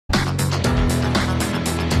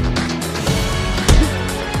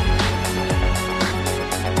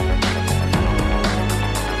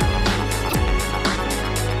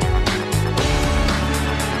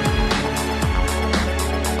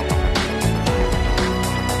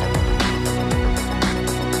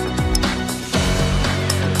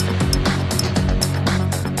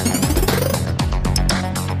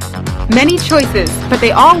many choices, but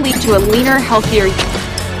they all lead to a leaner, healthier you.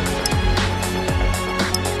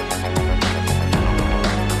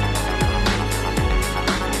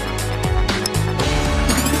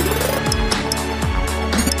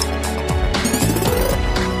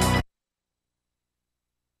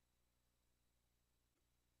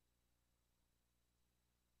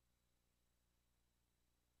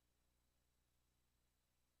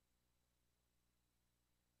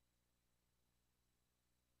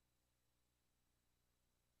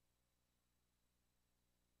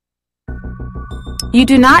 You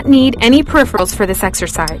do not need any peripherals for this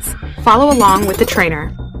exercise. Follow along with the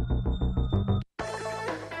trainer.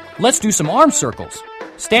 Let's do some arm circles.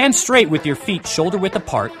 Stand straight with your feet shoulder-width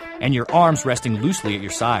apart and your arms resting loosely at your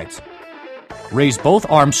sides. Raise both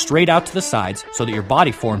arms straight out to the sides so that your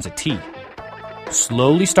body forms a T.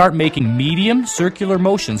 Slowly start making medium circular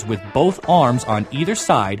motions with both arms on either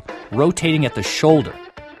side, rotating at the shoulder.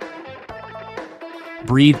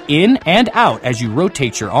 Breathe in and out as you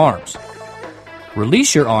rotate your arms.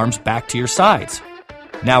 Release your arms back to your sides.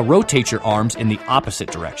 Now rotate your arms in the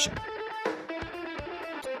opposite direction.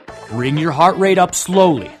 Bring your heart rate up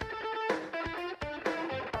slowly.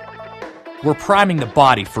 We're priming the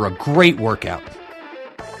body for a great workout.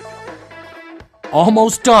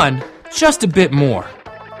 Almost done, just a bit more.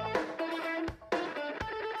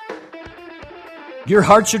 Your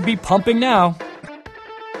heart should be pumping now.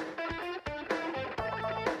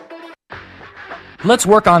 Let's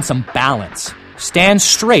work on some balance. Stand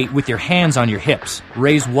straight with your hands on your hips.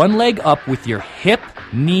 Raise one leg up with your hip,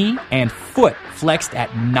 knee, and foot flexed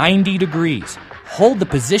at 90 degrees. Hold the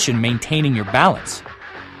position, maintaining your balance.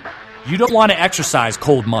 You don't want to exercise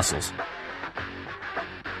cold muscles.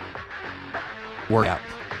 Workout.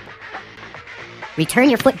 Return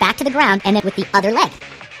your foot back to the ground and then with the other leg.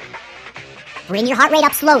 Bring your heart rate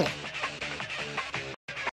up slowly.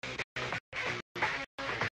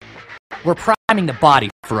 We're priming the body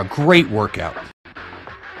for a great workout.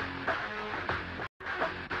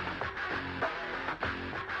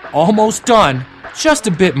 Almost done, just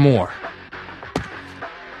a bit more.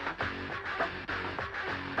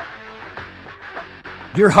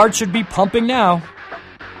 Your heart should be pumping now.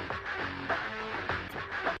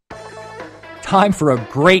 Time for a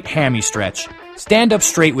great hammy stretch. Stand up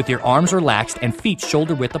straight with your arms relaxed and feet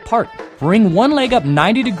shoulder-width apart. Bring one leg up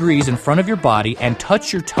 90 degrees in front of your body and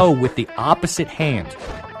touch your toe with the opposite hand.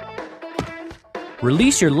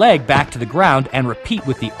 Release your leg back to the ground and repeat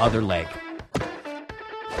with the other leg.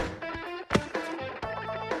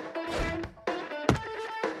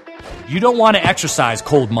 You don't want to exercise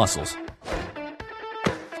cold muscles.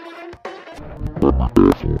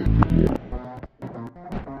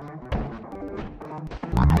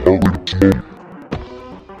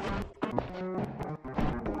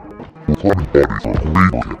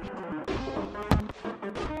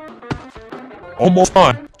 Almost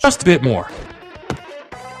done, just a bit more.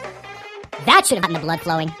 That should have gotten the blood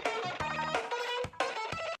flowing.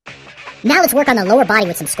 Now let's work on the lower body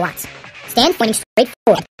with some squats. Stand pointing straight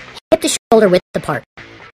forward, hip to shoulder width apart.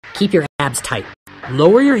 Keep your abs tight.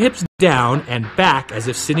 Lower your hips down and back as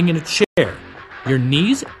if sitting in a chair. Your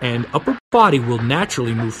knees and upper body will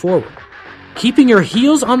naturally move forward. Keeping your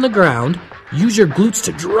heels on the ground, use your glutes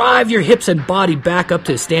to drive your hips and body back up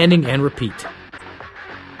to standing and repeat.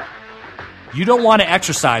 You don't want to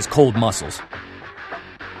exercise cold muscles.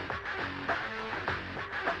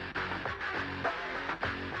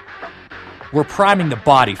 We're priming the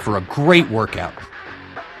body for a great workout.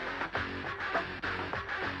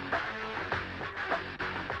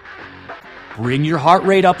 Bring your heart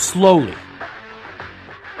rate up slowly.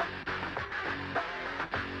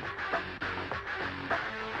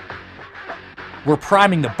 We're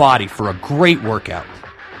priming the body for a great workout.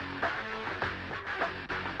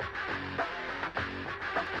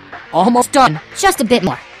 Almost done, just a bit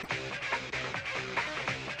more.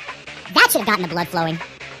 That should have gotten the blood flowing.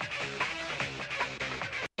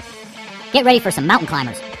 Get ready for some mountain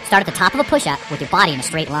climbers. Start at the top of a push-up with your body in a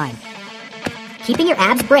straight line. Keeping your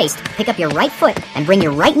abs braced, pick up your right foot and bring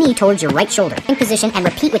your right knee towards your right shoulder. In position and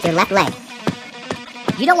repeat with your left leg.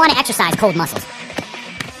 You don't want to exercise cold muscles.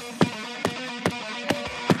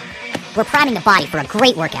 We're priming the body for a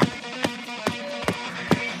great workout.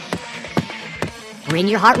 Bring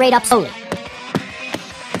your heart rate up slowly.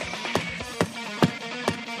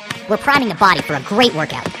 We're priming the body for a great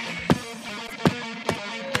workout.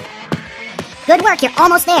 Good work, you're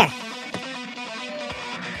almost there.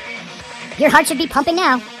 Your heart should be pumping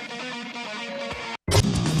now.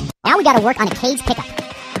 Now we gotta work on a cage pickup.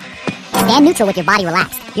 Stand neutral with your body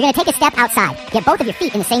relaxed. You're gonna take a step outside. Get both of your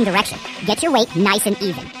feet in the same direction. Get your weight nice and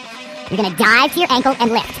even. You're gonna dive to your ankle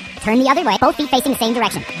and lift. Turn the other way, both feet facing the same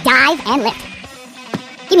direction. Dive and lift.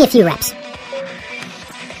 Give me a few reps.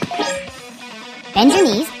 Bend your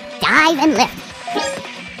knees, dive and lift.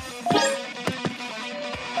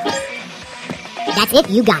 That's it,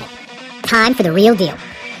 you got it. Time for the real deal.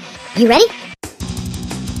 You ready?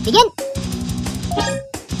 Begin.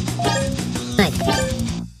 Good.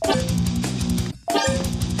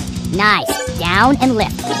 Nice. Down and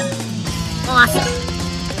lift. Awesome.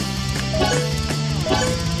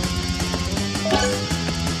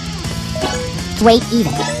 Weight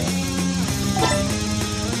even.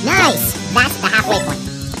 Nice. That's the halfway point.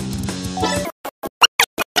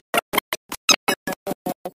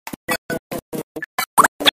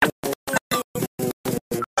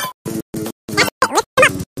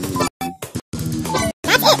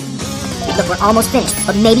 That's it. Look, we're almost finished,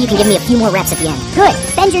 but maybe you can give me a few more reps at the end. Good.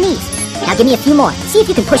 Bend your knees. Now give me a few more. See if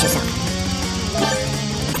you can push yourself.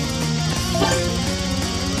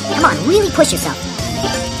 Come on, really push yourself.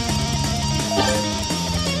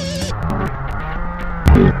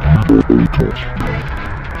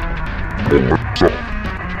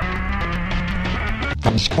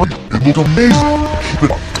 That was great. It looked amazing. Keep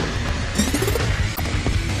it up.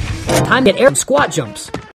 Time to get air squat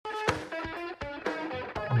jumps.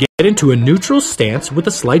 Get into a neutral stance with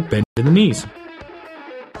a slight bend in the knees.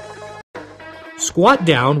 Squat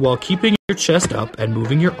down while keeping your chest up and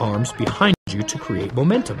moving your arms behind you to create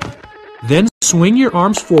momentum. Then swing your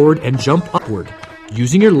arms forward and jump upward,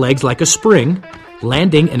 using your legs like a spring,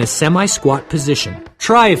 landing in a semi-squat position.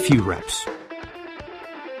 Try a few reps.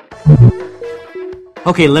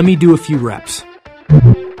 Okay, let me do a few reps.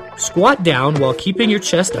 Squat down while keeping your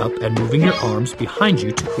chest up and moving your arms behind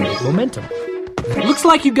you to create momentum. Looks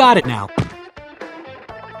like you got it now.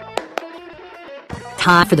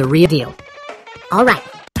 Time for the real deal. All right.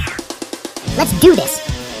 Let's do this.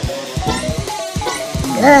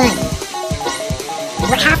 Good.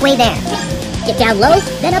 We're halfway there. Get down low,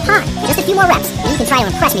 then up high. Just a few more reps. And you can try to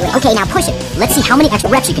impress me with, okay, now push it. Let's see how many extra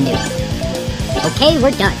reps you can do. Okay,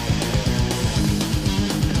 we're done.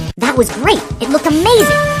 That was great. It looked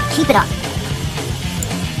amazing. Keep it up.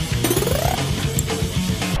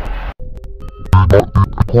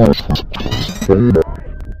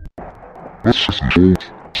 Let's just hold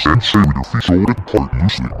sensei with your feet folded apart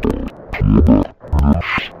loosely.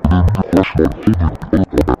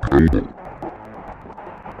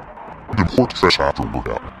 It's important to stretch after a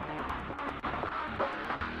workout.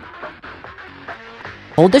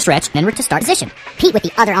 Hold the stretch, then we're to start position. Repeat with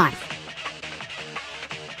the other arm.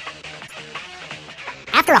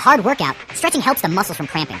 After a hard workout, stretching helps the muscles from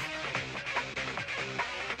cramping.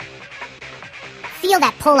 Feel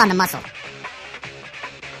that pull on the muscle.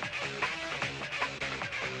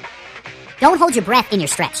 Don't hold your breath in your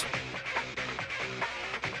stretch.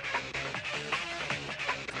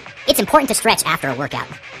 It's important to stretch after a workout.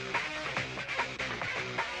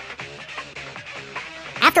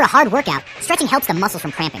 After a hard workout, stretching helps the muscles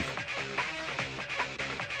from cramping.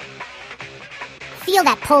 Feel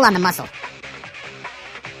that pull on the muscle.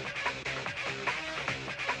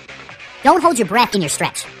 Don't hold your breath in your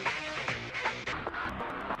stretch.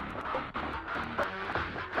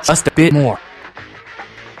 Just a bit more.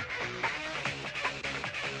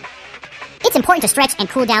 It's important to stretch and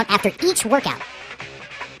cool down after each workout.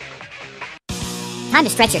 Time to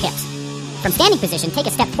stretch your hips. From standing position, take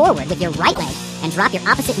a step forward with your right leg and drop your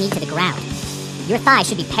opposite knee to the ground. Your thighs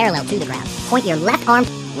should be parallel to the ground. Point your left arm,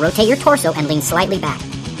 rotate your torso, and lean slightly back.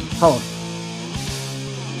 Hold.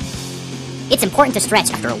 It's important to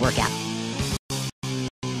stretch after a workout.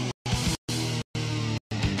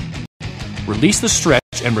 Release the stretch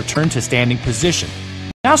and return to standing position.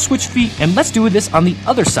 Now switch feet and let's do this on the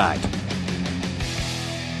other side.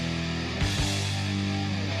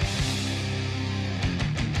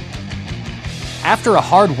 After a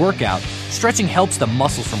hard workout, stretching helps the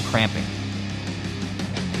muscles from cramping.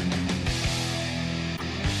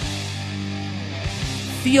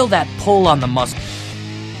 Feel that pull on the muscle.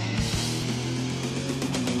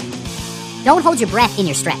 Don't hold your breath in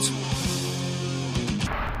your stretch.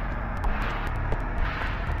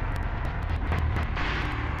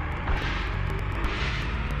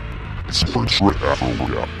 It's important to stretch after a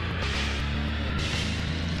workout.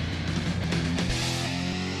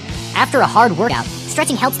 After a hard workout,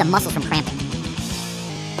 stretching helps the muscles from cramping.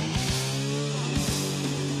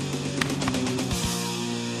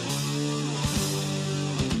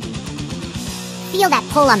 Feel that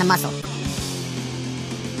pull on the muscle.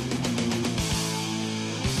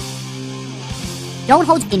 Don't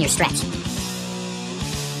hold in your stretch.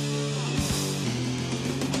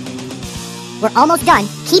 We're almost done.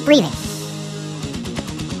 Keep breathing.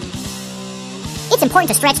 It's It's important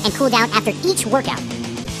to stretch and cool down after each workout.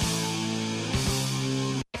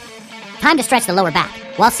 Time to stretch the lower back.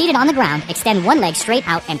 While seated on the ground, extend one leg straight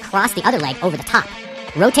out and cross the other leg over the top.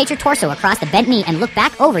 Rotate your torso across the bent knee and look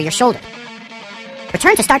back over your shoulder.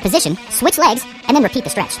 Return to start position, switch legs, and then repeat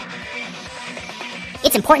the stretch.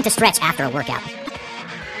 It's important to stretch after a workout.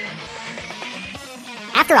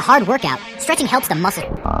 After a hard workout, stretching helps the muscle.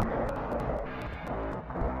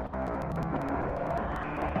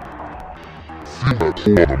 Feel that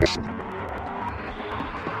pull on the muscle.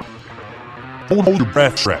 Hold your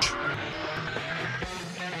breath, stretch.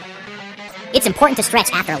 It's important to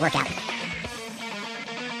stretch after a workout.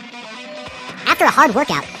 After a hard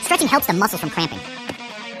workout, stretching helps the muscles from cramping.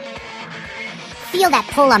 Feel that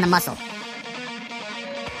pull on the muscle.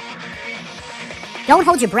 Don't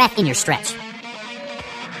hold your breath in your stretch.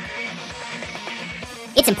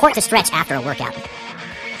 It's important to stretch after a workout.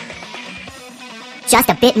 Just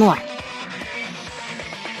a bit more.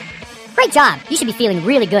 Great job! You should be feeling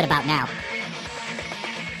really good about now.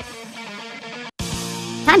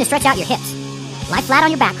 Time to stretch out your hips. Lie flat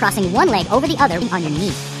on your back, crossing one leg over the other on your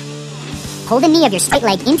knee. Hold the knee of your straight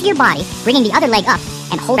leg into your body, bringing the other leg up,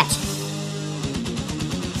 and hold stretch.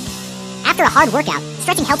 After a hard workout,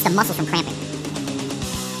 stretching helps the muscles from cramping.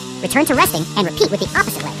 Return to resting and repeat with the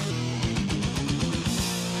opposite leg.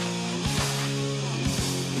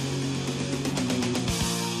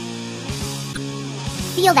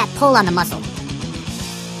 Feel that pull on the muscle.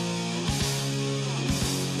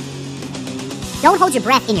 Don't hold your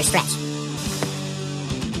breath in your stretch.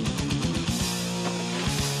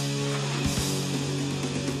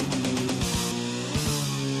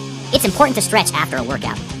 It's important to stretch after a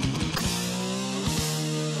workout.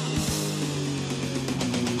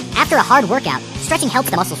 After a hard workout, stretching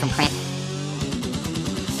helps the muscles from cramping.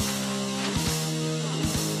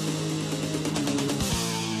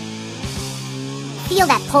 Feel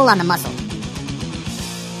that pull on the muscle.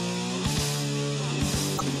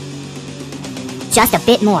 Just a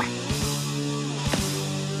bit more.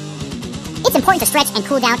 It's important to stretch and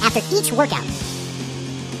cool down after each workout.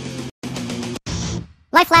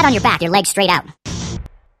 Lie flat on your back, your legs straight out.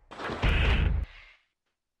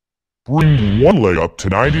 Bring one leg up to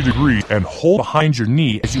 90 degrees and hold behind your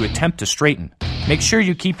knee as you attempt to straighten. Make sure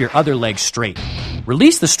you keep your other leg straight.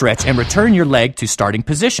 Release the stretch and return your leg to starting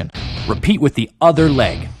position. Repeat with the other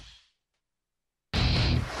leg.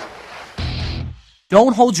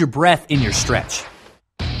 Don't hold your breath in your stretch.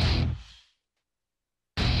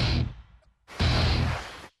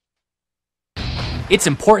 It's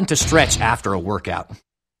important to stretch after a workout.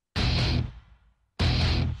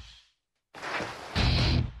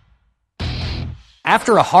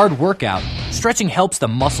 After a hard workout, stretching helps the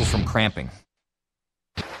muscles from cramping.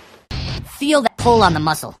 Feel that pull on the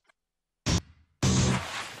muscle.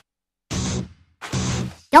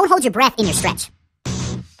 Don't hold your breath in your stretch.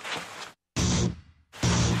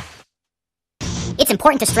 It's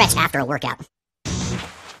important to stretch after a workout.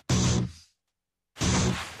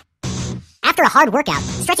 After a hard workout,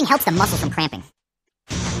 stretching helps the muscles from cramping.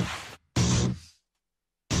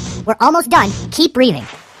 We're almost done. Keep breathing.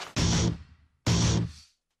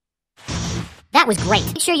 That was great.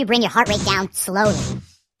 Make sure you bring your heart rate down slowly.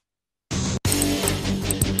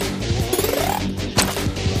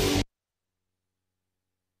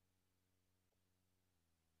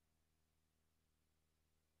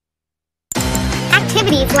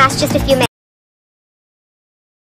 Activities last just a few minutes.